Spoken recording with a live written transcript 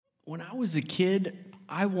When I was a kid,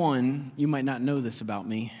 I won, you might not know this about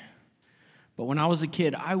me, but when I was a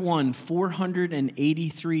kid, I won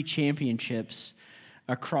 483 championships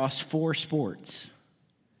across 4 sports.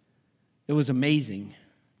 It was amazing.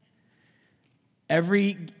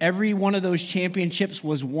 Every one of those championships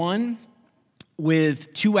was won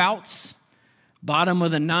with 2 outs, bottom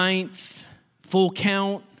of the 9th, full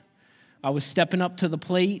count. I was stepping up to the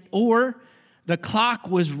plate, or the clock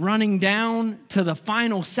was running down to the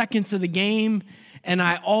final seconds of the game, and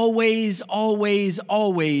I always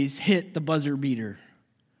hit the buzzer beater.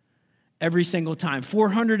 Every single time.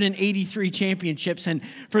 483 championships. And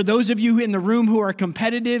for those of you in the room who are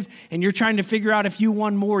competitive and you're trying to figure out if you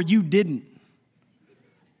won more, you didn't.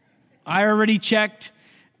 I already checked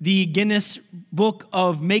the Guinness Book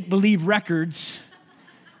of Make-Believe Records,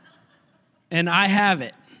 and I have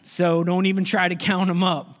it. So don't even try to count them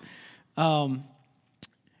up.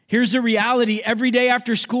 Here's the reality. Every day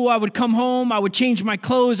after school, I would come home, I would change my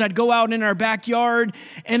clothes, I'd go out in our backyard,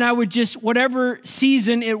 and I would just, whatever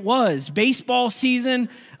season it was, baseball season,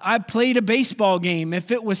 I played a baseball game.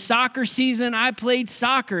 If it was soccer season, I played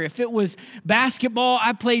soccer. If it was basketball,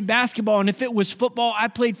 I played basketball. And if it was football, I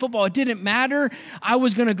played football. It didn't matter. I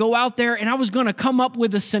was going to go out there and I was going to come up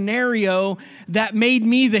with a scenario that made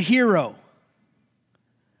me the hero.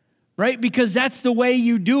 Right? Because that's the way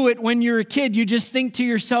you do it when you're a kid. You just think to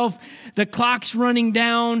yourself, the clock's running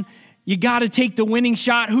down. You got to take the winning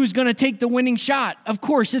shot. Who's going to take the winning shot? Of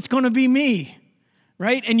course, it's going to be me.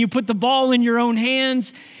 Right? And you put the ball in your own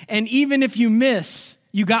hands. And even if you miss,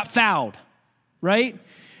 you got fouled. Right?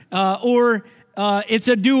 Or it's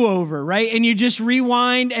a do-over. Right? And you just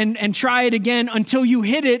rewind and try it again until you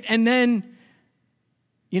hit it. And then,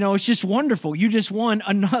 it's just wonderful. You just won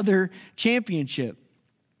another championship.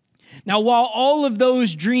 Now, while all of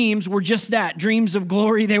those dreams were just that, dreams of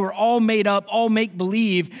glory, they were all made up, all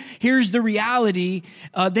make-believe, here's the reality.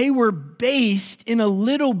 They were based in a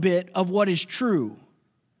little bit of what is true.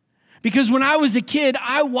 Because when I was a kid,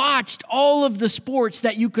 I watched all of the sports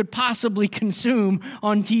that you could possibly consume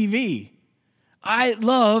on TV. I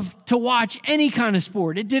loved to watch any kind of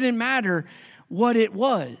sport. It didn't matter what it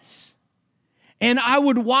was. And I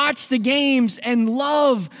would watch the games and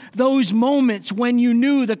love those moments when you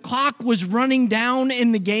knew the clock was running down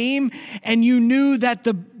in the game and you knew that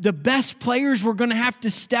the best players were going to have to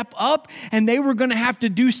step up and they were going to have to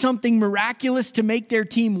do something miraculous to make their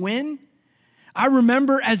team win. I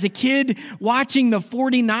remember as a kid watching the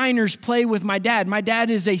 49ers play with my dad. My dad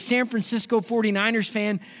is a San Francisco 49ers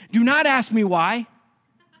fan. Do not ask me why.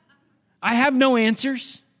 I have no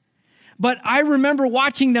answers. But I remember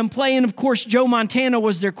watching them play, and of course, Joe Montana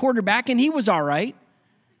was their quarterback, and he was all right.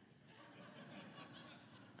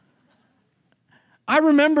 I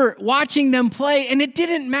remember watching them play, and it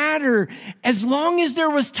didn't matter. As long as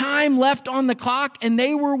there was time left on the clock and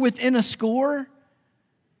they were within a score,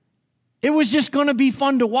 it was just going to be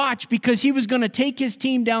fun to watch because he was going to take his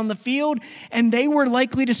team down the field, and they were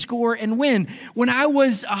likely to score and win. When I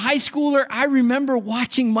was a high schooler, I remember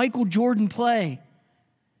watching Michael Jordan play.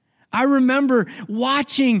 I remember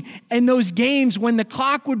watching in those games when the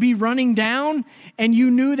clock would be running down and you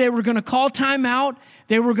knew they were going to call timeout,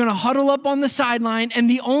 they were going to huddle up on the sideline, and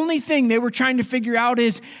the only thing they were trying to figure out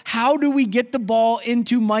is how do we get the ball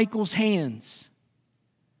into Michael's hands?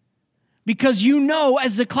 Because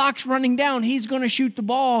as the clock's running down, he's going to shoot the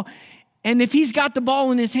ball, and if he's got the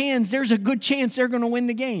ball in his hands, there's a good chance they're going to win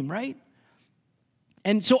the game, right?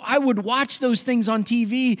 And so I would watch those things on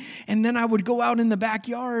TV, and then I would go out in the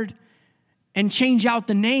backyard and change out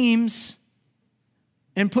the names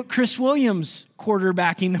and put Chris Williams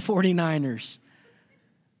quarterbacking the 49ers.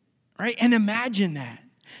 Right? And imagine that.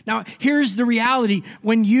 Now, here's the reality.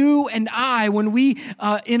 When you and when we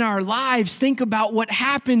in our lives think about what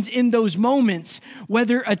happens in those moments,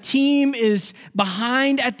 whether a team is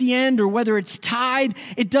behind at the end or whether it's tied,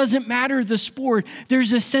 it doesn't matter the sport.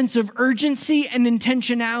 There's a sense of urgency and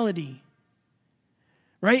intentionality.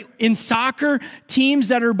 Right? In soccer, teams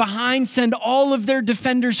that are behind send all of their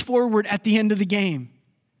defenders forward at the end of the game.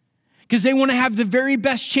 Because they want to have the very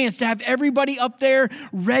best chance to have everybody up there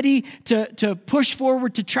ready to push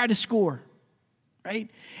forward to try to score,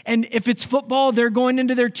 right? And if it's football, they're going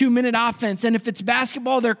into their 2-minute offense. And if it's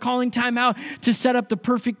basketball, they're calling timeout to set up the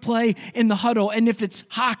perfect play in the huddle. And if it's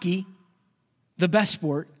hockey, the best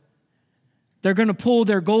sport, they're going to pull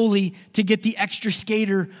their goalie to get the extra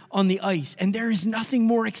skater on the ice. And there is nothing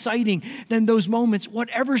more exciting than those moments.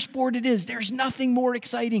 Whatever sport it is, there's nothing more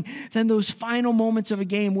exciting than those final moments of a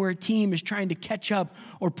game where a team is trying to catch up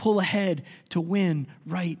or pull ahead to win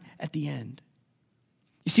right at the end.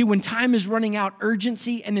 You see, when time is running out,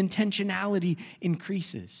 urgency and intentionality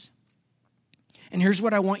increases. And here's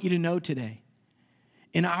what I want you to know today.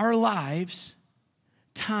 In our lives,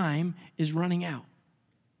 time is running out.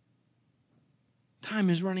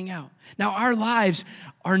 Time is running out. Now, our lives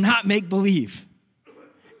are not make-believe.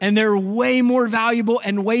 And they're way more valuable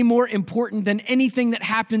and way more important than anything that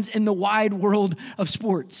happens in the wide world of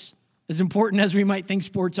sports. As important as we might think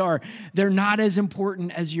sports are, they're not as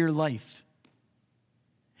important as your life.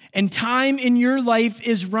 And time in your life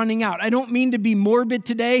is running out. I don't mean to be morbid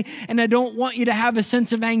today, and I don't want you to have a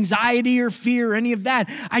sense of anxiety or fear or any of that.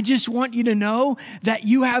 I just want you to know that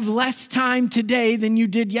you have less time today than you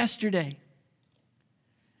did yesterday.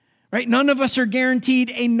 Right? None of us are guaranteed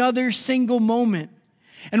another single moment.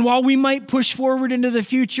 And while we might push forward into the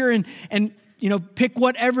future and pick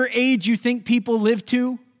whatever age you think people live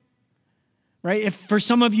to, right? If for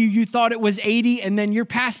some of you, you thought it was 80 and then you're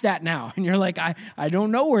past that now. And you're like, I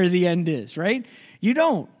don't know where the end is, right? You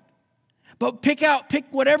don't. But pick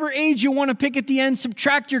whatever age you want to pick at the end,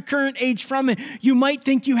 subtract your current age from it. You might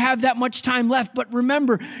think you have that much time left, but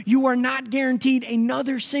remember, you are not guaranteed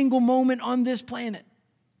another single moment on this planet.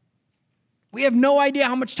 We have no idea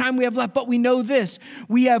how much time we have left, but we know this.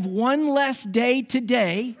 We have one less day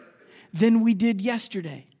today than we did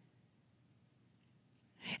yesterday.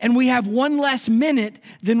 And we have one less minute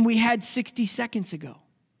than we had 60 seconds ago.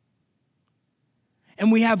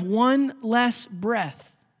 And we have one less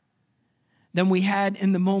breath than we had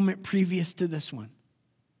in the moment previous to this one.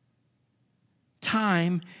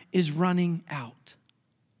 Time is running out.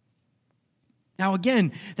 Now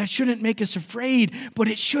again, that shouldn't make us afraid, but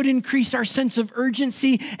it should increase our sense of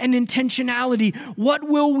urgency and intentionality. What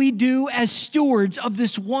will we do as stewards of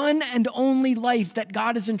this one and only life that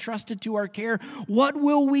God has entrusted to our care? What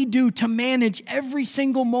will we do to manage every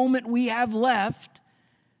single moment we have left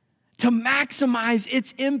to maximize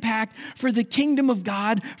its impact for the kingdom of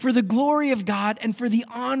God, for the glory of God, and for the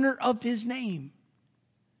honor of His name?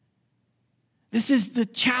 This is the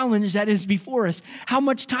challenge that is before us. How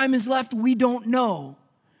much time is left, we don't know.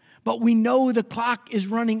 But we know the clock is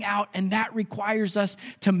running out, and that requires us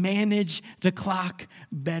to manage the clock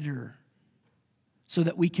better so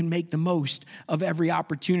that we can make the most of every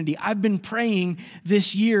opportunity. I've been praying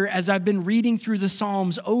this year as I've been reading through the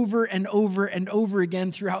Psalms over and over and over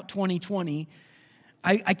again throughout 2020.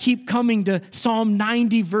 I keep coming to Psalm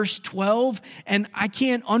 90, verse 12, and I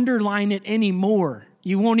can't underline it anymore.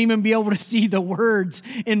 You won't even be able to see the words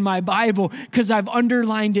in my Bible because I've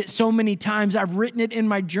underlined it so many times. I've written it in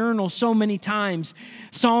my journal so many times.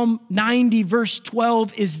 Psalm 90, verse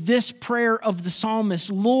 12 is this prayer of the psalmist: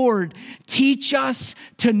 Lord, teach us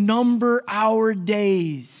to number our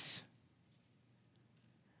days.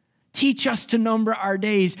 Teach us to number our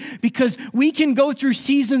days, because we can go through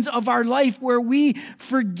seasons of our life where we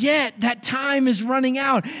forget that time is running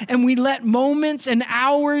out and we let moments and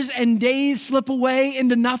hours and days slip away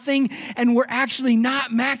into nothing, and we're actually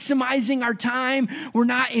not maximizing our time. We're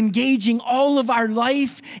not engaging all of our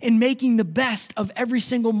life in making the best of every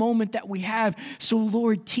single moment that we have. So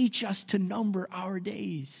Lord, teach us to number our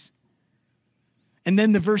days. And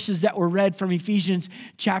then the verses that were read from Ephesians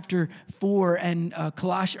chapter 4 and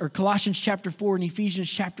Colossians chapter 4 and Ephesians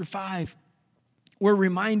chapter 5, we're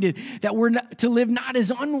reminded that we're to live not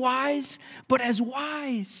as unwise, but as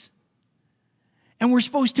wise. And we're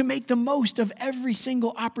supposed to make the most of every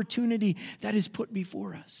single opportunity that is put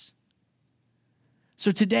before us. So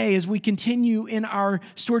today, as we continue in our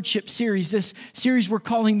stewardship series, this series we're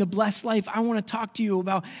calling The Blessed Life, I want to talk to you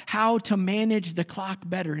about how to manage the clock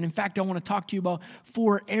better. And in fact, I want to talk to you about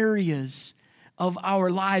 4 areas of our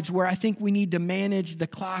lives where I think we need to manage the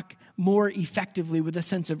clock more effectively with a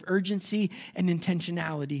sense of urgency and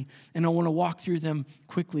intentionality. And I want to walk through them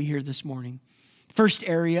quickly here this morning. First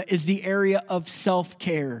area is the area of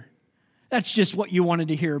self-care. That's just what you wanted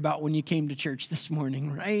to hear about when you came to church this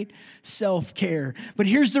morning, right? Self-care. But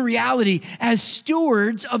here's the reality. As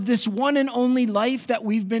stewards of this one and only life that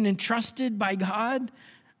we've been entrusted by God,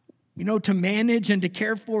 to manage and to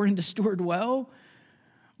care for and to steward well,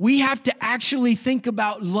 we have to actually think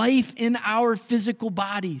about life in our physical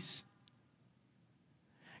bodies.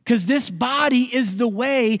 Because this body is the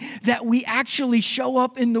way that we actually show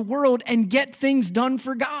up in the world and get things done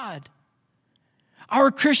for God. Our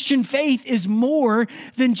Christian faith is more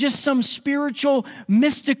than just some spiritual,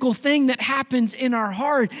 mystical thing that happens in our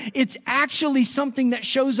heart. It's actually something that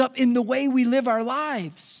shows up in the way we live our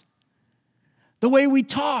lives, the way we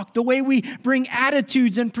talk, the way we bring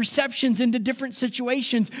attitudes and perceptions into different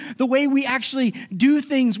situations, the way we actually do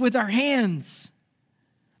things with our hands,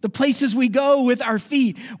 the places we go with our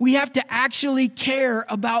feet. We have to actually care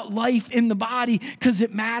about life in the body because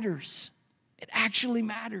it matters. It actually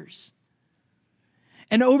matters.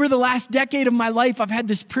 And over the last decade of my life, I've had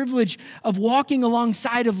this privilege of walking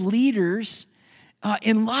alongside of leaders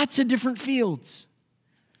in lots of different fields.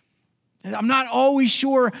 I'm not always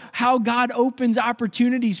sure how God opens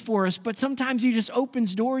opportunities for us, but sometimes He just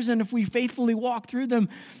opens doors, and if we faithfully walk through them,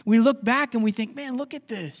 we look back and we think, man, look at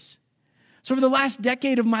this. So over the last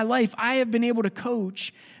decade of my life, I have been able to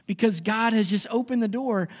coach because God has just opened the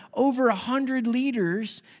door, over 100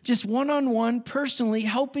 leaders, just one-on-one, personally,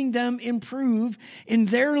 helping them improve in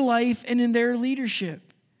their life and in their leadership.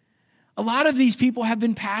 A lot of these people have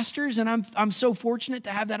been pastors, and I'm so fortunate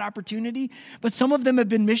to have that opportunity. But some of them have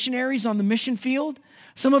been missionaries on the mission field.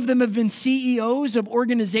 Some of them have been CEOs of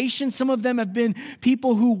organizations. Some of them have been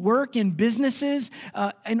people who work in businesses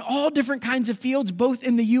in all different kinds of fields, both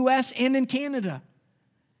in the U.S. and in Canada.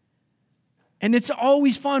 And it's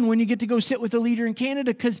always fun when you get to go sit with a leader in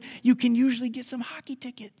Canada because you can usually get some hockey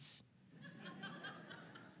tickets.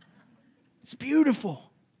 It's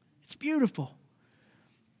beautiful. It's beautiful.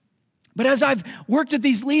 But as I've worked with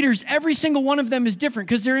these leaders, every single one of them is different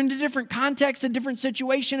because they're in a different context, a different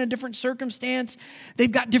situation, a different circumstance.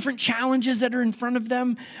 They've got different challenges that are in front of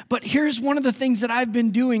them. But here's one of the things that I've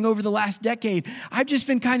been doing over the last decade. I've just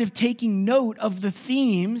been kind of taking note of the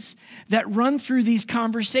themes that run through these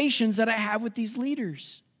conversations that I have with these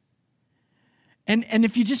leaders. And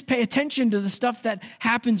if you just pay attention to the stuff that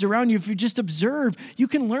happens around you, if you just observe, you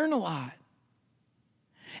can learn a lot.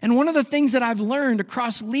 And one of the things that I've learned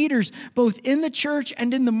across leaders, both in the church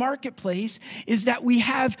and in the marketplace, is that we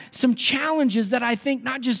have some challenges that I think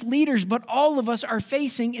not just leaders, but all of us are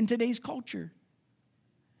facing in today's culture.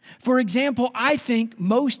 For example, I think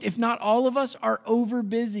most, if not all of us, are over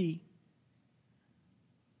busy.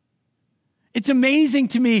 It's amazing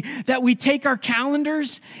to me that we take our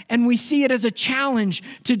calendars and we see it as a challenge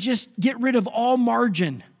to just get rid of all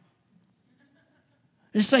margin.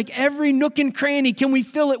 It's like every nook and cranny, can we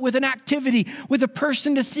fill it with an activity, with a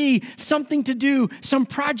person to see, something to do, some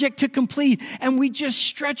project to complete, and we just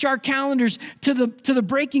stretch our calendars to the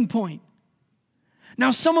breaking point.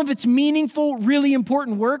 Now, some of it's meaningful, really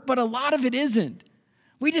important work, but a lot of it isn't.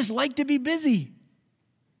 We just like to be busy.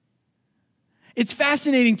 It's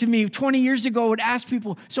fascinating to me. 20 years ago, I would ask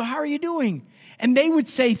people, so how are you doing? And they would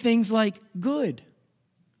say things like, good,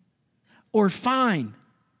 or fine.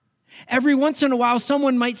 Every once in a while,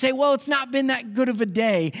 someone might say, well, it's not been that good of a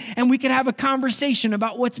day, and we could have a conversation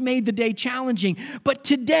about what's made the day challenging. But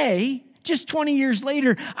today, just 20 years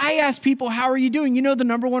later, I ask people, how are you doing? You know the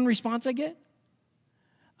number one response I get?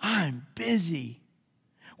 I'm busy,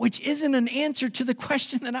 which isn't an answer to the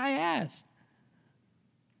question that I asked.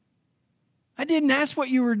 I didn't ask what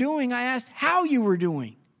you were doing. I asked how you were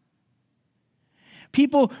doing.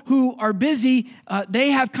 People who are busy,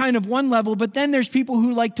 they have kind of one level, but then there's people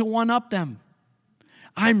who like to one-up them.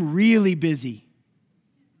 I'm really busy.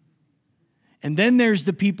 And then there's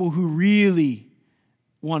the people who really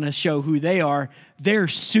want to show who they are. They're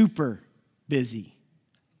super busy.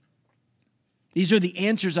 These are the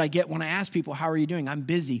answers I get when I ask people, how are you doing? I'm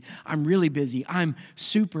busy. I'm really busy. I'm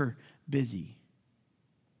super busy.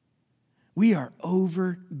 We are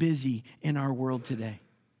over busy in our world today.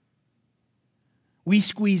 We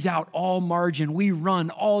squeeze out all margin. We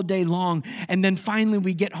run all day long. And then finally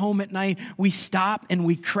we get home at night. We stop and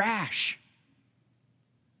we crash.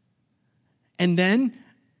 And then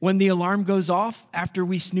when the alarm goes off, after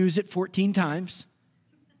we snooze it 14 times,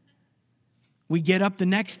 we get up the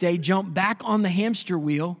next day, jump back on the hamster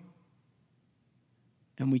wheel,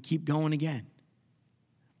 and we keep going again.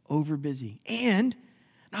 Over busy. And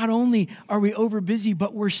not only are we over busy,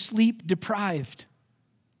 but we're sleep deprived.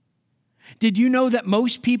 Did you know that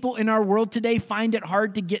most people in our world today find it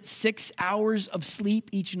hard to get 6 hours of sleep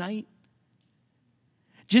each night?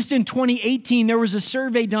 Just in 2018, there was a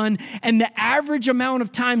survey done, and the average amount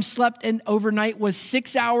of time slept in overnight was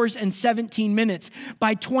 6 hours and 17 minutes.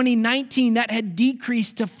 By 2019, that had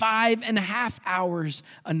decreased to 5.5 hours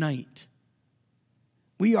a night.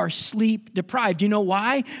 We are sleep deprived. You know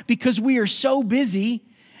why? Because we are so busy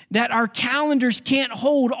that our calendars can't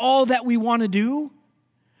hold all that we want to do.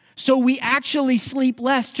 So we actually sleep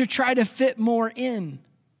less to try to fit more in.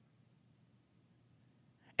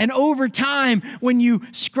 And over time, when you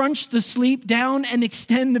scrunch the sleep down and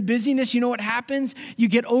extend the busyness, you know what happens? You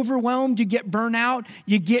get overwhelmed, you get burnout,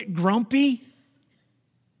 you get grumpy.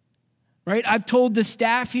 Right? I've told the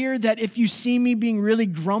staff here that if you see me being really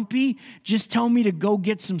grumpy, just tell me to go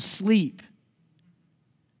get some sleep.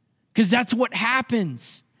 Because that's what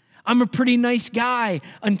happens. I'm a pretty nice guy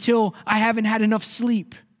until I haven't had enough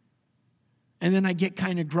sleep. and then I get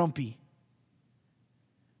kind of grumpy.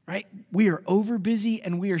 Right? We are over busy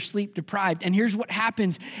and we are sleep deprived. And here's what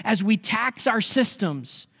happens as we tax our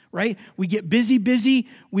systems, right? We get busy,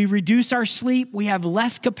 we reduce our sleep, we have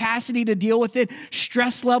less capacity to deal with it,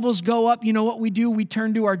 stress levels go up. You know what we do? We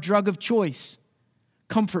turn to our drug of choice,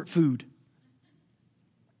 comfort food.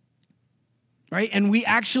 Right? And we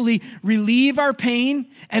actually relieve our pain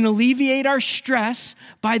and alleviate our stress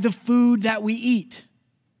by the food that we eat.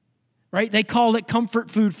 Right? They call it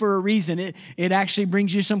comfort food for a reason. It actually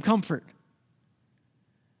brings you some comfort.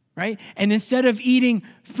 Right? And instead of eating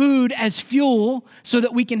food as fuel so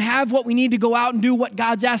that we can have what we need to go out and do what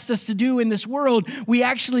God's asked us to do in this world, we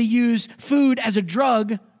actually use food as a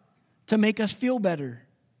drug to make us feel better.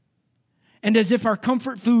 And as if our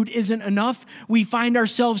comfort food isn't enough, we find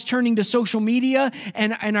ourselves turning to social media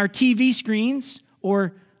and our TV screens,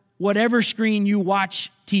 or whatever screen you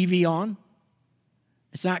watch TV on.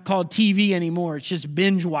 It's not called TV anymore. It's just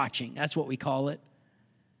binge watching. That's what we call it.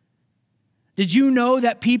 Did you know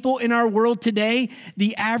that people in our world today,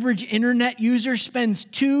 the average internet user spends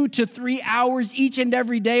 2 to 3 hours each and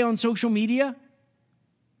every day on social media?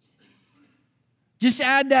 Just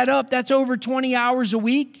add that up. That's over 20 hours a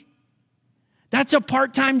week. That's a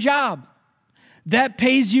part-time job that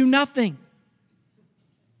pays you nothing.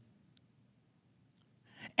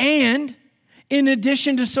 And in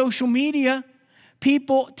addition to social media,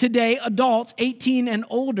 people today, adults 18 and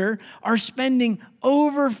older, are spending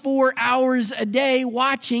over 4 hours a day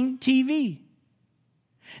watching TV.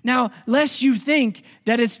 Now, lest you think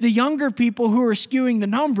that it's the younger people who are skewing the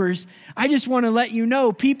numbers, I just want to let you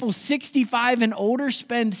know people 65 and older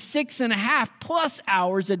spend 6.5+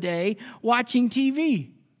 hours a day watching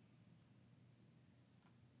TV.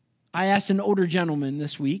 I asked an older gentleman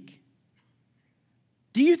this week,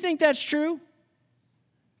 "Do you think that's true?"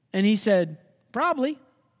 And he said, "Probably."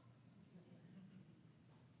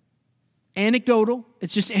 Anecdotal.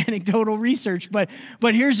 It's just anecdotal research. But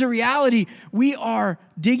here's the reality. We are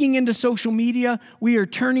digging into social media. We are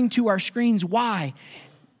turning to our screens. Why?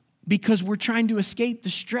 Because we're trying to escape the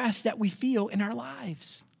stress that we feel in our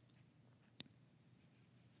lives.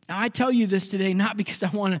 Now, I tell you this today not because I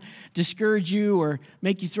want to discourage you or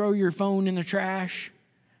make you throw your phone in the trash.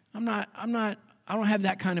 I don't have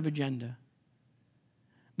that kind of agenda.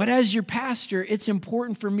 But as your pastor, it's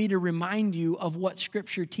important for me to remind you of what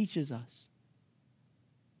Scripture teaches us.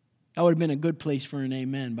 That would have been a good place for an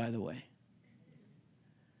amen, by the way.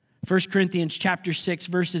 1 Corinthians chapter 6,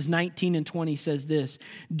 verses 19 and 20 says this,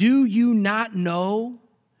 "Do you not know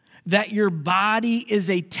that your body is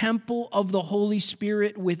a temple of the Holy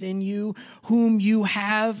Spirit within you, whom you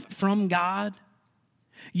have from God?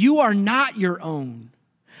 You are not your own,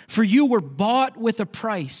 for you were bought with a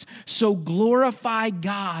price, so glorify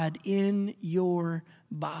God in your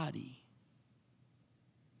body."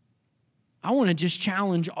 I want to just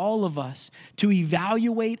challenge all of us to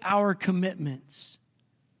evaluate our commitments.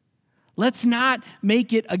 Let's not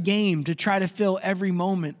make it a game to try to fill every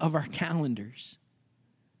moment of our calendars.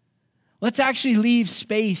 Let's actually leave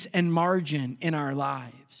space and margin in our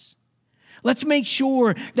lives. Let's make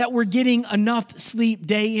sure that we're getting enough sleep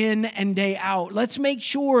day in and day out. Let's make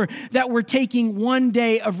sure that we're taking 1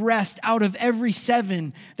 day of rest out of every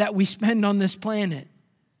 7 that we spend on this planet.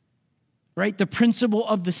 Right? The principle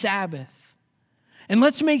of the Sabbath. And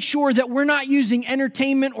let's make sure that we're not using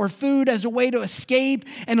entertainment or food as a way to escape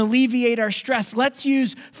and alleviate our stress. Let's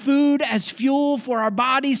use food as fuel for our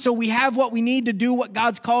bodies so we have what we need to do what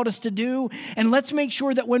God's called us to do. And let's make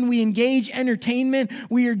sure that when we engage entertainment,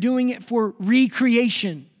 we are doing it for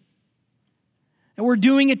recreation. And we're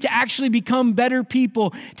doing it to actually become better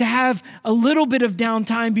people, to have a little bit of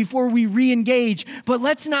downtime before we re-engage. But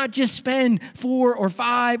let's not just spend 4 or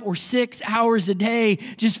 5 or 6 hours a day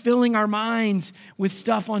just filling our minds with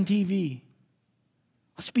stuff on TV.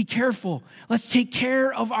 Let's be careful. Let's take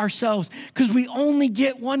care of ourselves because we only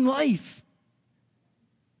get one life.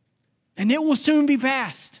 And it will soon be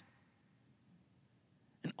past.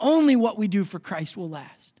 And only what we do for Christ will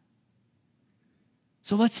last.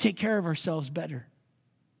 So let's take care of ourselves better.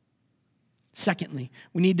 Secondly,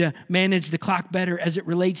 we need to manage the clock better as it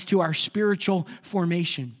relates to our spiritual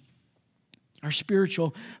formation. Our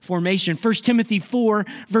spiritual formation. 1 Timothy 4,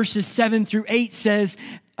 verses 7 through 8 says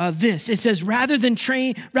this. It says,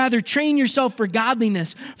 rather train yourself for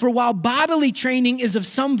godliness. For while bodily training is of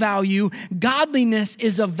some value, godliness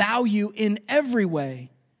is of value in every way,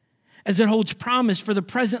 as it holds promise for the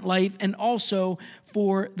present life and also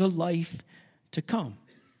for the life to come.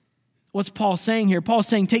 What's Paul saying here? Paul's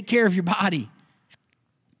saying take care of your body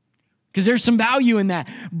because there's some value in that.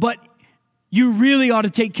 But you really ought to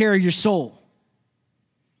take care of your soul.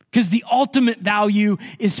 because the ultimate value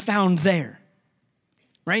is found there.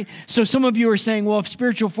 Right? So some of you are saying, well, if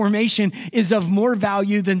spiritual formation is of more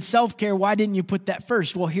value than self-care, why didn't you put that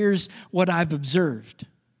first? Well, here's what I've observed.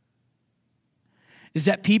 Is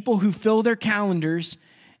that people who fill their calendars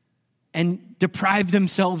and deprive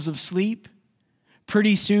themselves of sleep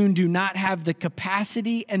pretty soon do not have the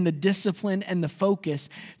capacity and the discipline and the focus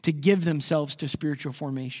to give themselves to spiritual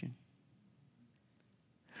formation.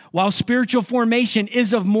 While spiritual formation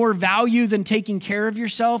is of more value than taking care of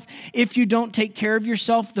yourself, if you don't take care of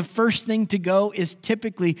yourself, the first thing to go is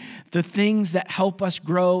typically the things that help us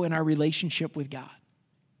grow in our relationship with God.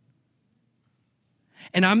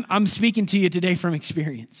 And I'm speaking to you today from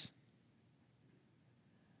experience.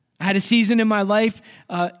 I had a season in my life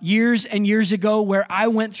years and years ago where I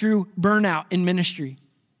went through burnout in ministry.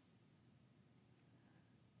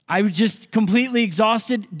 I was just completely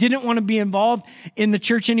exhausted, didn't want to be involved in the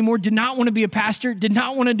church anymore, did not want to be a pastor, did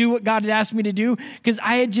not want to do what God had asked me to do because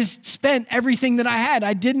I had just spent everything that I had.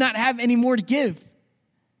 I did not have any more to give.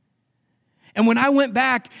 And when I went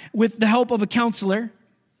back with the help of a counselor,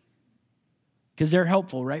 because they're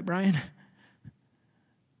helpful, right, Brian?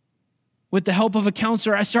 With the help of a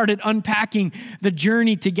counselor, I started unpacking the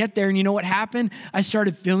journey to get there. And you know what happened? I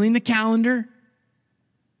started filling the calendar.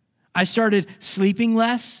 I started sleeping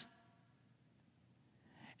less.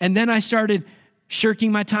 And then I started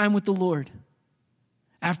shirking my time with the Lord.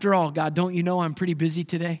 After all, God, don't you know I'm pretty busy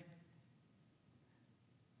today?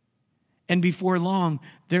 And before long,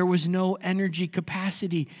 there was no energy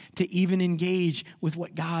capacity to even engage with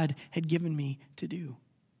what God had given me to do.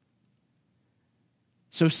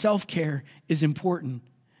 So self-care is important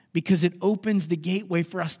because it opens the gateway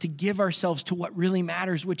for us to give ourselves to what really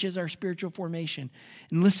matters, which is our spiritual formation.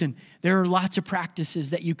 And listen, there are lots of practices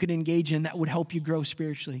that you could engage in that would help you grow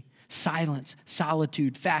spiritually. Silence,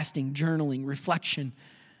 solitude, fasting, journaling, reflection.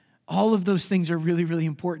 All of those things are really, really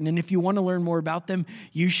important. And if you want to learn more about them,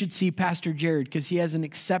 you should see Pastor Jared because he has an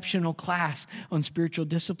exceptional class on spiritual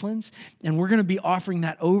disciplines. And we're going to be offering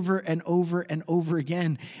that over and over and over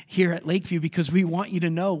again here at Lakeview because we want you to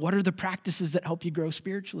know what are the practices that help you grow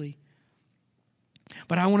spiritually.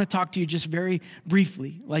 But I want to talk to you just very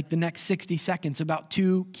briefly, like the next 60 seconds, about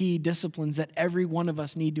two key disciplines that every one of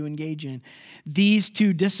us need to engage in. These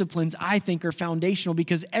two disciplines, I think, are foundational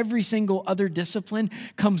because every single other discipline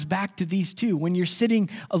comes back to these two. When you're sitting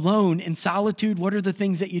alone in solitude, what are the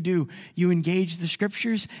things that you do? You engage the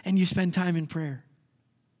scriptures and you spend time in prayer.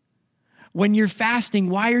 When you're fasting,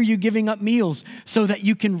 why are you giving up meals? So that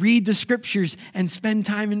you can read the scriptures and spend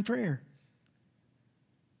time in prayer.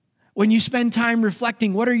 When you spend time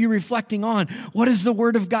reflecting, what are you reflecting on? What does the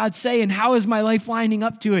Word of God say, and how is my life lining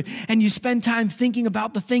up to it? And you spend time thinking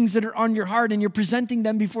about the things that are on your heart, and you're presenting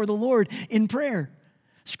them before the Lord in prayer.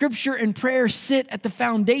 Scripture and prayer sit at the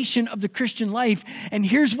foundation of the Christian life, and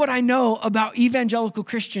here's what I know about evangelical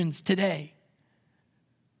Christians today.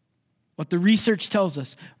 What the research tells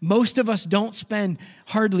us, most of us don't spend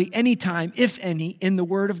hardly any time, if any, in the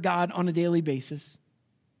Word of God on a daily basis.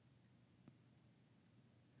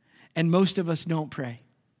 And most of us don't pray.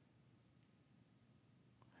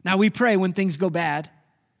 Now, we pray when things go bad,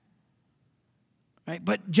 right?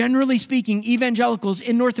 But generally speaking, evangelicals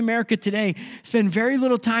in North America today spend very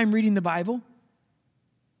little time reading the Bible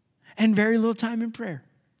and very little time in prayer.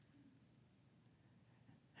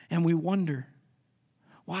 And we wonder,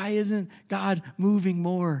 why isn't God moving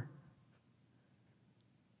more?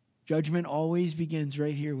 Judgment always begins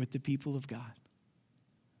right here with the people of God.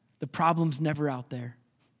 The problem's never out there.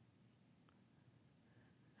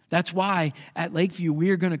 That's why at Lakeview, we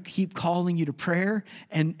are going to keep calling you to prayer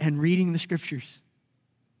and reading the scriptures.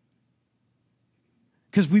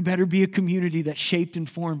 Because we better be a community that's shaped and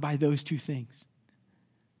formed by those two things.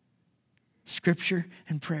 Scripture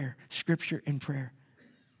and prayer. Scripture and prayer.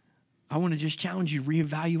 I want to just challenge you,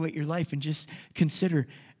 reevaluate your life and just consider,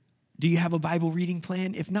 do you have a Bible reading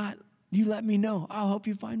plan? If not, you let me know. I'll help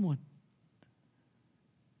you find one.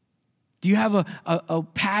 Do you have a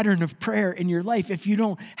pattern of prayer in your life? If you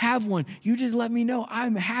don't have one, you just let me know.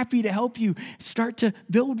 I'm happy to help you start to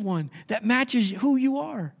build one that matches who you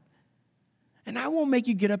are. And I won't make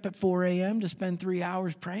you get up at 4 a.m. to spend 3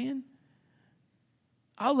 hours praying.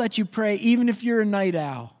 I'll let you pray even if you're a night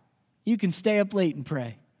owl. You can stay up late and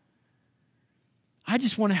pray. I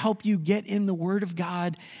just want to help you get in the Word of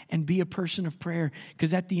God and be a person of prayer.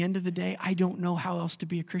 Because at the end of the day, I don't know how else to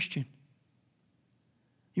be a Christian.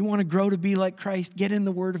 You want to grow to be like Christ, get in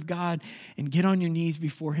the Word of God and get on your knees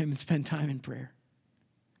before Him and spend time in prayer.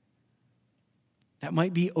 That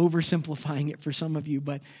might be oversimplifying it for some of you,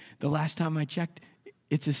 but the last time I checked,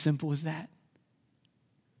 it's as simple as that.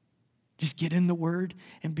 Just get in the Word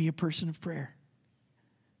and be a person of prayer.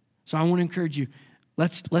 So I want to encourage you,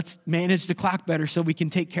 let's manage the clock better so we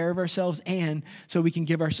can take care of ourselves and so we can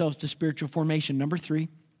give ourselves to spiritual formation. Number 3,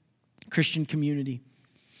 Christian community.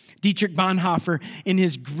 Dietrich Bonhoeffer, in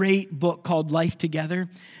his great book called Life Together,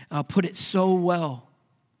 put it so well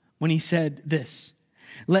when he said this: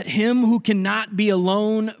 "Let him who cannot be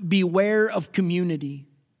alone beware of community,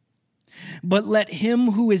 but let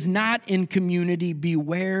him who is not in community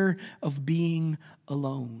beware of being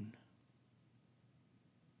alone."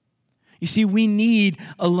 You see, we need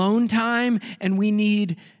alone time and we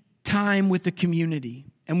need time with the community.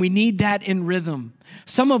 And we need that in rhythm.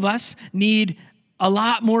 Some of us need a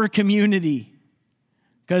lot more community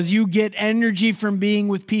because you get energy from being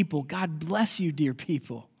with people. God bless you, dear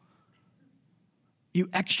people. You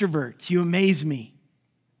extroverts, you amaze me.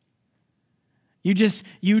 You just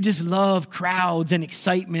love crowds and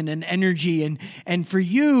excitement and energy. And for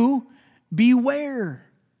you, beware.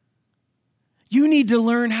 You need to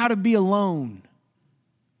learn how to be alone.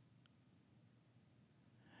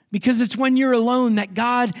 Because it's when you're alone that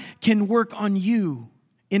God can work on you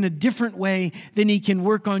in a different way than He can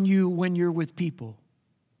work on you when you're with people.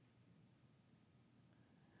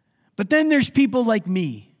 But then there's people like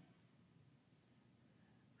me,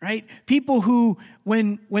 right? People who,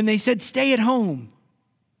 when they said stay at home,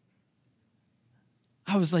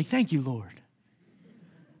 I was like, thank you, Lord.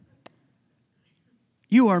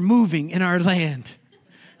 You are moving in our land.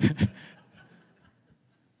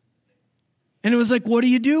 And it was like, what do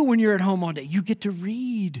you do when you're at home all day? You get to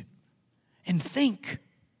read and think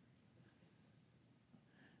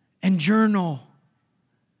and journal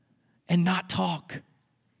and not talk.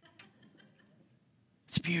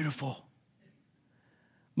 It's beautiful.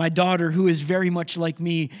 My daughter, who is very much like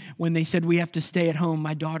me, when they said we have to stay at home,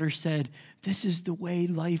 my daughter said, this is the way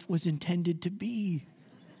life was intended to be.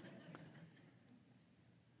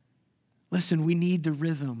 Listen, we need the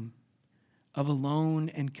rhythm of alone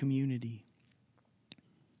and community.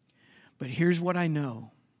 But here's what I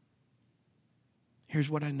know. Here's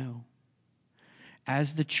what I know.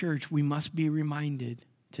 As the church, we must be reminded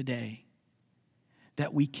today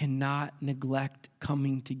that we cannot neglect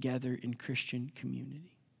coming together in Christian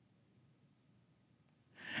community.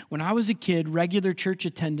 When I was a kid, regular church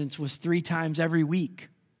attendance was 3 times every week.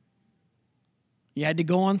 You had to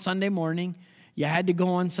go on Sunday morning, you had to go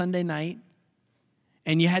on Sunday night,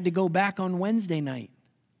 and you had to go back on Wednesday night.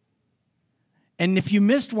 And if you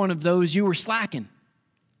missed one of those, you were slacking.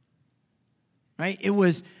 Right? It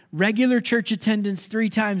was regular church attendance 3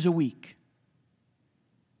 times a week.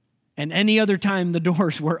 And any other time the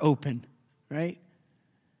doors were open, right?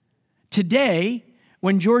 Today,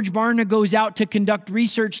 when George Barna goes out to conduct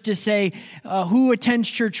research to say who attends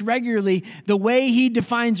church regularly, the way he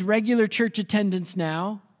defines regular church attendance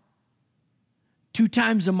now, 2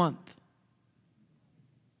 times a month.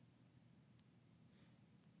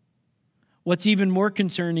 What's even more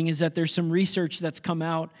concerning is that there's some research that's come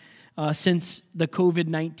out since the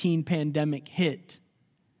COVID-19 pandemic hit.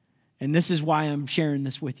 And this is why I'm sharing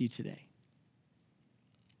this with you today.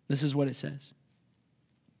 This is what it says.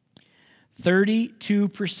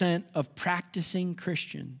 32% of practicing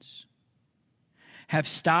Christians have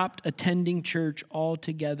stopped attending church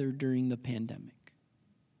altogether during the pandemic.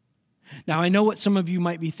 Now, I know what some of you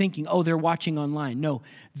might be thinking. Oh, they're watching online. No,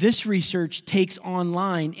 this research takes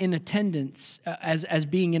online in attendance as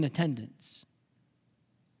being in attendance.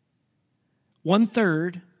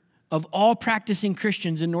 1/3 of all practicing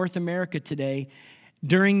Christians in North America today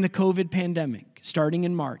during the COVID pandemic, starting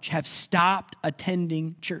in March, have stopped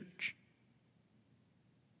attending church.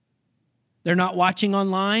 They're not watching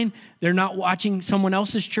online. They're not watching someone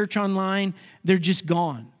else's church online. They're just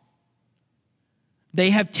gone.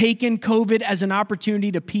 They have taken COVID as an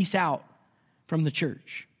opportunity to peace out from the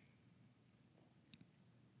church.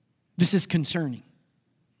 This is concerning.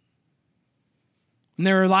 And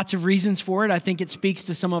there are lots of reasons for it. I think it speaks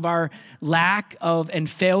to some of our lack of and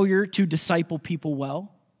failure to disciple people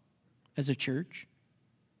well as a church.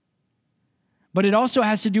 But it also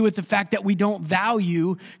has to do with the fact that we don't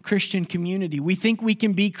value Christian community. We think we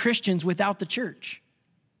can be Christians without the church.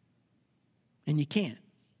 And you can't.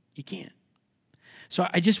 You can't. So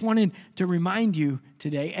I just wanted to remind you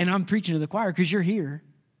today, and I'm preaching to the choir because you're here,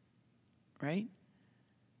 right?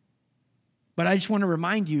 But I just want to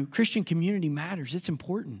remind you, Christian community matters. It's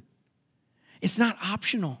important. It's not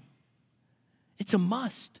optional. It's a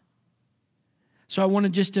must. So I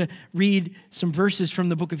wanted just to read some verses from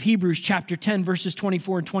the book of Hebrews, chapter 10, verses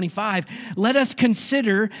 24 and 25. Let us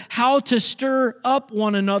consider how to stir up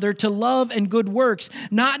one another to love and good works,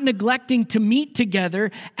 not neglecting to meet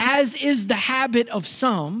together, as is the habit of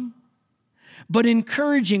some, but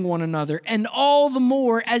encouraging one another, and all the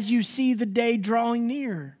more as you see the day drawing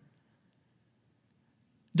near.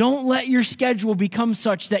 Don't let your schedule become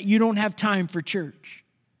such that you don't have time for church,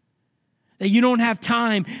 that you don't have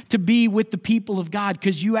time to be with the people of God,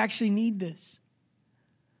 because you actually need this.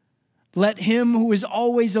 Let him who is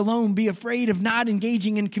always alone be afraid of not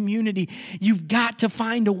engaging in community. You've got to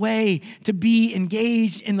find a way to be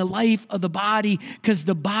engaged in the life of the body, because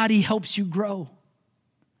the body helps you grow,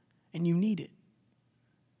 and you need it.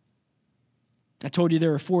 I told you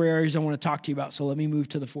there are 4 areas I want to talk to you about, so let me move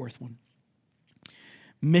to the 4th one.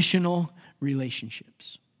 Missional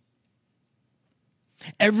relationships.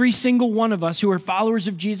 Every single one of us who are followers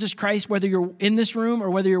of Jesus Christ, whether you're in this room or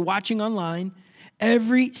whether you're watching online,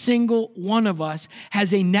 every single one of us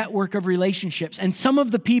has a network of relationships. And some of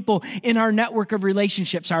the people in our network of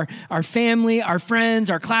relationships, our family, our friends,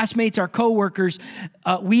 our classmates, our coworkers,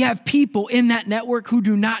 we have people in that network who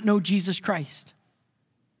do not know Jesus Christ.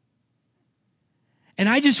 And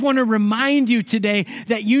I just want to remind you today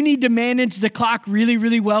that you need to manage the clock really,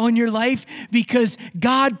 really well in your life, because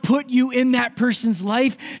God put you in that person's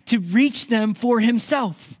life to reach them for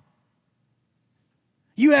himself.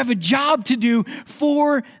 You have a job to do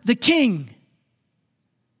for the King.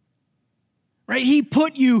 Right? He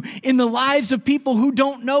put you in the lives of people who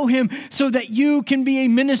don't know him so that you can be a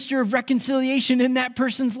minister of reconciliation in that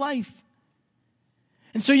person's life.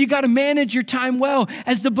 And so you got to manage your time well,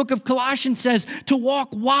 as the book of Colossians says, to walk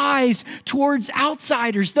wise towards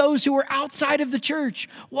outsiders, those who are outside of the church.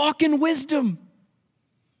 Walk in wisdom.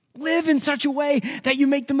 Live in such a way that you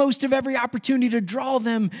make the most of every opportunity to draw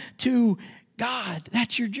them to God.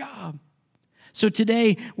 That's your job. So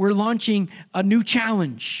today we're launching a new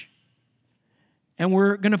challenge. And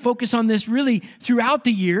we're going to focus on this really throughout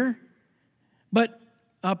the year, but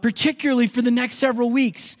particularly for the next several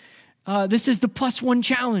weeks. This is the +1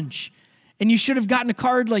 challenge. And you should have gotten a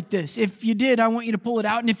card like this. If you did, I want you to pull it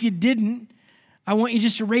out. And if you didn't, I want you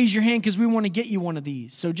just to raise your hand, because we want to get you one of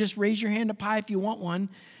these. So just raise your hand up high if you want one,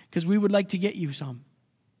 because we would like to get you some.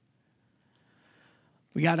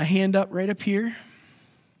 We got a hand up right up here.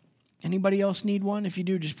 Anybody else need one? If you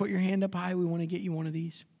do, just put your hand up high. We want to get you one of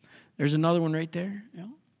these. There's another one right there. Yeah.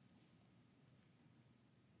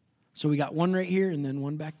 So we got one right here and then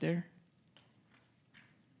one back there.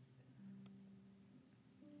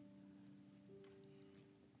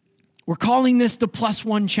 We're calling this the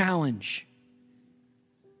 +1 challenge.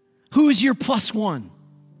 Who's your +1?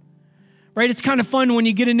 Right? It's kind of fun when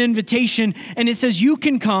you get an invitation and it says you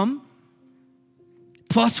can come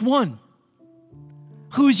 +1.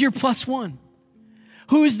 Who's your +1?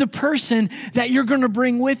 Who is the person that you're going to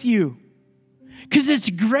bring with you? Because it's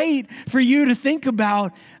great for you to think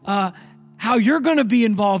about how you're going to be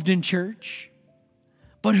involved in church,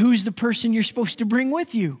 but who's the person you're supposed to bring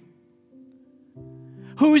with you?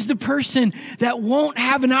 Who is the person that won't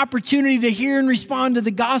have an opportunity to hear and respond to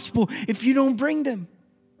the gospel if you don't bring them?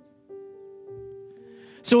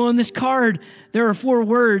 So on this card, there are 4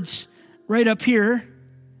 words right up here.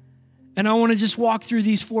 And I want to just walk through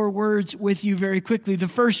these 4 words with you very quickly. The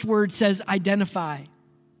first word says identify.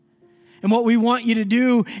 And what we want you to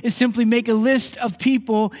do is simply make a list of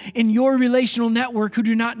people in your relational network who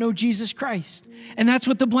do not know Jesus Christ. And that's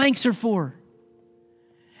what the blanks are for.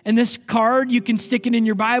 And this card, you can stick it in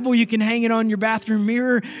your Bible, you can hang it on your bathroom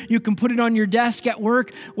mirror, you can put it on your desk at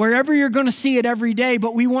work, wherever you're going to see it every day.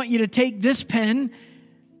 But we want you to take this pen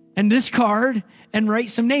and this card and write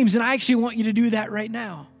some names. And I actually want you to do that right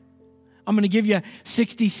now. I'm going to give you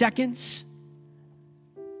 60 seconds.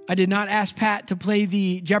 I did not ask Pat to play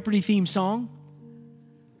the Jeopardy theme song.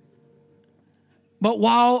 But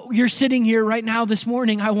while you're sitting here right now this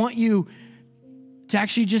morning, I want you to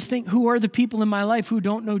actually just think, who are the people in my life who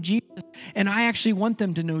don't know Jesus? And I actually want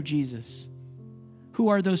them to know Jesus. Who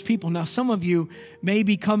are those people? Now, some of you may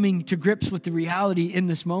be coming to grips with the reality in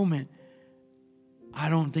this moment. I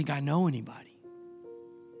don't think I know anybody.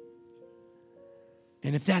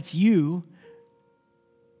 And if that's you,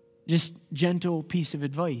 just gentle piece of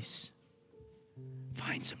advice.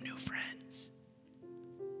 Find some new friends.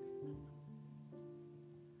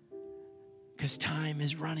 Because time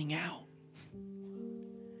is running out.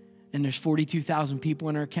 And there's 42,000 people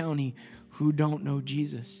in our county who don't know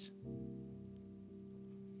Jesus.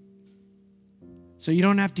 So you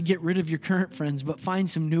don't have to get rid of your current friends, but find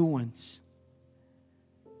some new ones.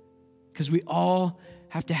 Because we all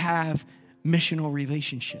have to have missional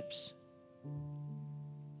relationships.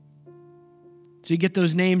 So you get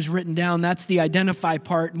those names written down. That's the identify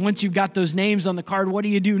part. And once you've got those names on the card, what do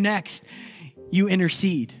you do next? You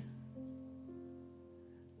intercede.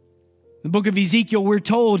 In the book of Ezekiel, we're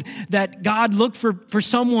told that God looked for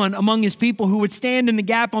someone among his people who would stand in the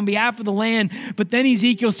gap on behalf of the land. But then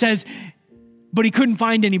Ezekiel says, but he couldn't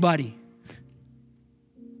find anybody.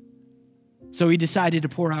 So he decided to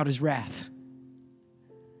pour out his wrath.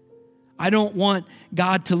 I don't want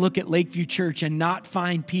God to look at Lakeview Church and not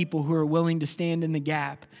find people who are willing to stand in the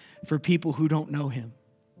gap for people who don't know him.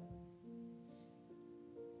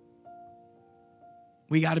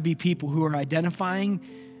 We got to be people who are identifying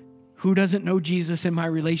who doesn't know Jesus in my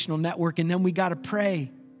relational network, and then we got to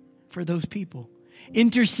pray for those people.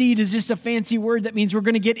 Intercede is just a fancy word that means we're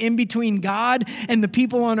going to get in between God and the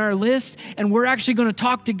people on our list, and we're actually going to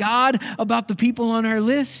talk to God about the people on our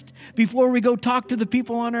list before we go talk to the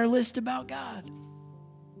people on our list about God.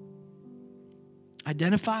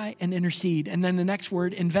 Identify and intercede. And then the next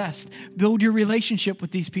word, invest. Build your relationship with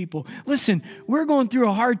these people. Listen, we're going through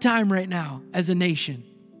a hard time right now as a nation.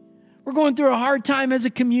 We're going through a hard time as a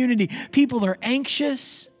community. People are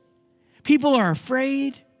anxious. People are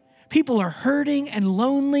afraid. People are hurting and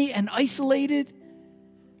lonely and isolated.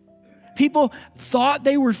 People thought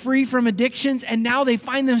they were free from addictions, and now they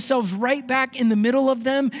find themselves right back in the middle of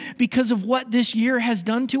them because of what this year has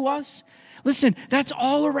done to us. Listen, that's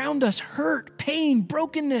all around us. Hurt, pain,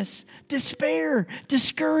 brokenness, despair,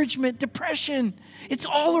 discouragement, depression. It's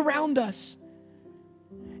all around us.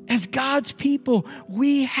 As God's people,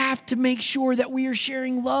 we have to make sure that we are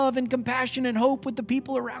sharing love and compassion and hope with the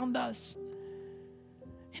people around us.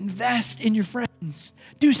 Invest in your friends.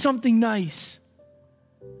 Do something nice.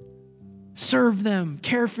 Serve them,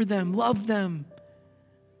 care for them, love them.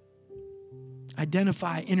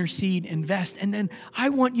 Identify, intercede, invest. And then I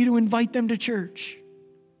want you to invite them to church.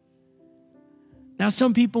 Now,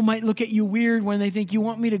 some people might look at you weird when they think you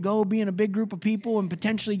want me to go be in a big group of people and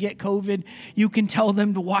potentially get COVID. You can tell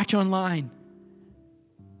them to watch online.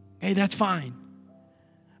 Hey, that's fine.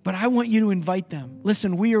 But I want you to invite them.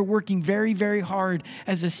 Listen, we are working very, very hard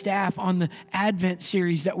as a staff on the Advent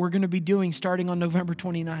series that we're going to be doing starting on November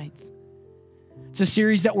 29th. It's a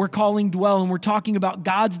series that we're calling Dwell, and we're talking about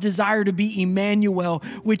God's desire to be Emmanuel,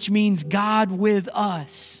 which means God with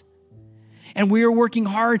us. And we are working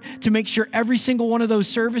hard to make sure every single one of those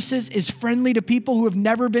services is friendly to people who have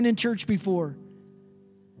never been in church before.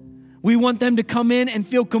 We want them to come in and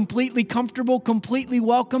feel completely comfortable, completely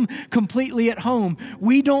welcome, completely at home.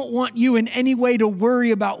 We don't want you in any way to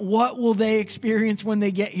worry about what will they experience when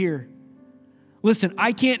they get here. Listen,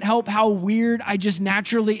 I can't help how weird I just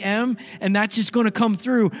naturally am, and that's just going to come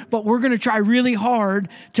through, but we're going to try really hard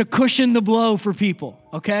to cushion the blow for people,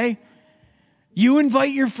 okay? You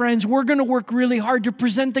invite your friends. We're going to work really hard to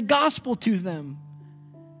present the gospel to them.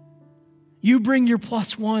 You bring your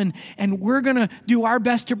 +1, and we're going to do our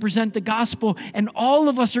best to present the gospel, and all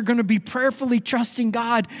of us are going to be prayerfully trusting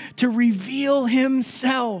God to reveal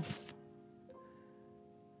himself.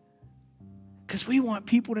 Because we want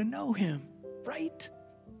people to know him, right?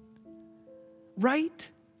 Right?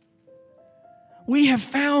 We have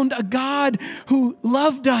found a God who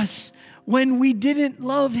loved us when we didn't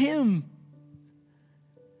love him,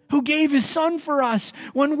 who gave his son for us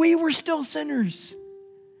when we were still sinners.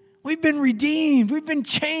 We've been redeemed. We've been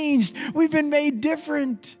changed. We've been made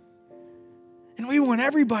different. And we want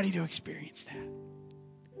everybody to experience that.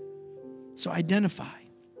 So identify,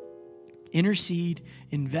 intercede,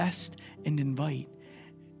 invest, and invite.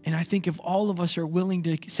 And I think if all of us are willing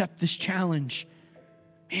to accept this challenge,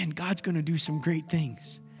 man, God's going to do some great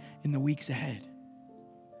things in the weeks ahead.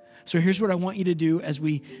 So here's what I want you to do as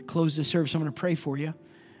we close the service. I'm going to pray for you.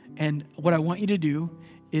 And what I want you to do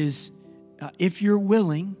is, if you're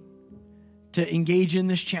willing to engage in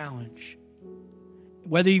this challenge,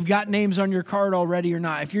 whether you've got names on your card already or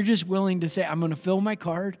not, if you're just willing to say, I'm going to fill my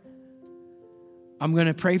card, I'm going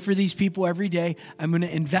to pray for these people every day, I'm going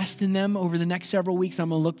to invest in them over the next several weeks, I'm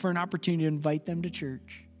going to look for an opportunity to invite them to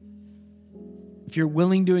church. If you're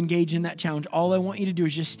willing to engage in that challenge, all I want you to do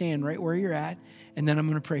is just stand right where you're at, and then I'm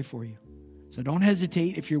going to pray for you. So don't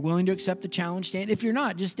hesitate. If you're willing to accept the challenge, stand. If you're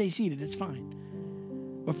not, just stay seated. It's fine.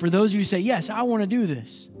 But for those of you who say, yes, I want to do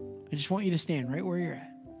this, I just want you to stand right where you're at.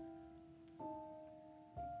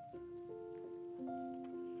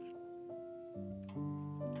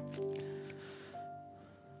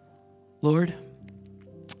 Lord,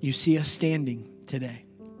 you see us standing today.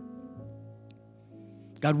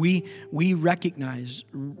 God, we recognize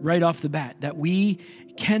right off the bat that we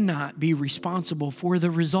cannot be responsible for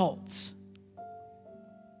the results.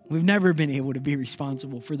 We've never been able to be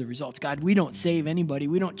responsible for the results. God, we don't save anybody.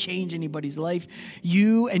 We don't change anybody's life.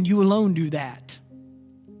 You and you alone do that.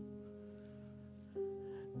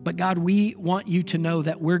 But God, we want you to know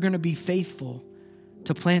that we're going to be faithful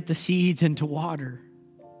to plant the seeds and to water.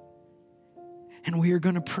 And we are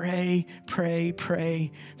going to pray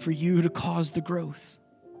for you to cause the growth.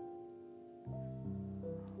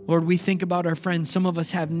 Lord, we think about our friends. Some of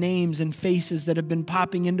us have names and faces that have been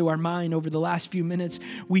popping into our mind over the last few minutes.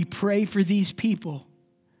 We pray for these people,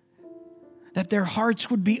 that their hearts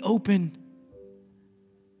would be open,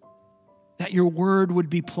 that your word would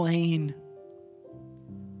be plain,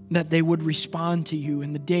 that they would respond to you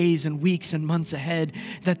in the days and weeks and months ahead,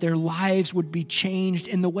 that their lives would be changed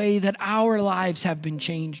in the way that our lives have been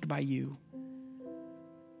changed by you.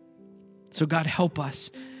 So God, help us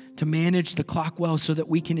to manage the clock well so that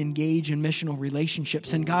we can engage in missional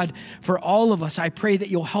relationships. And God, for all of us, I pray that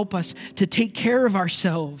you'll help us to take care of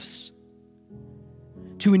ourselves,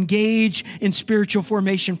 to engage in spiritual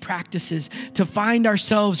formation practices, to find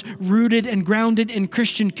ourselves rooted and grounded in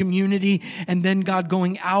Christian community, and then, God,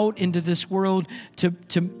 going out into this world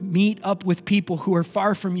to meet up with people who are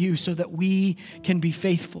far from you so that we can be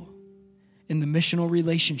faithful in the missional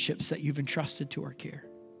relationships that you've entrusted to our care.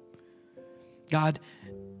 God,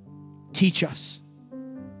 teach us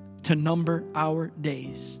to number our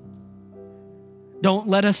days. Don't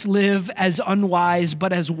let us live as unwise,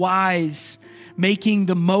 but as wise, making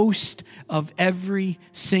the most of every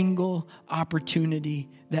single opportunity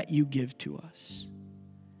that you give to us.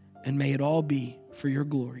 And may it all be for your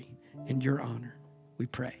glory and your honor, we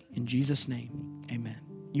pray. In Jesus' name, amen.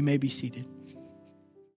 You may be seated.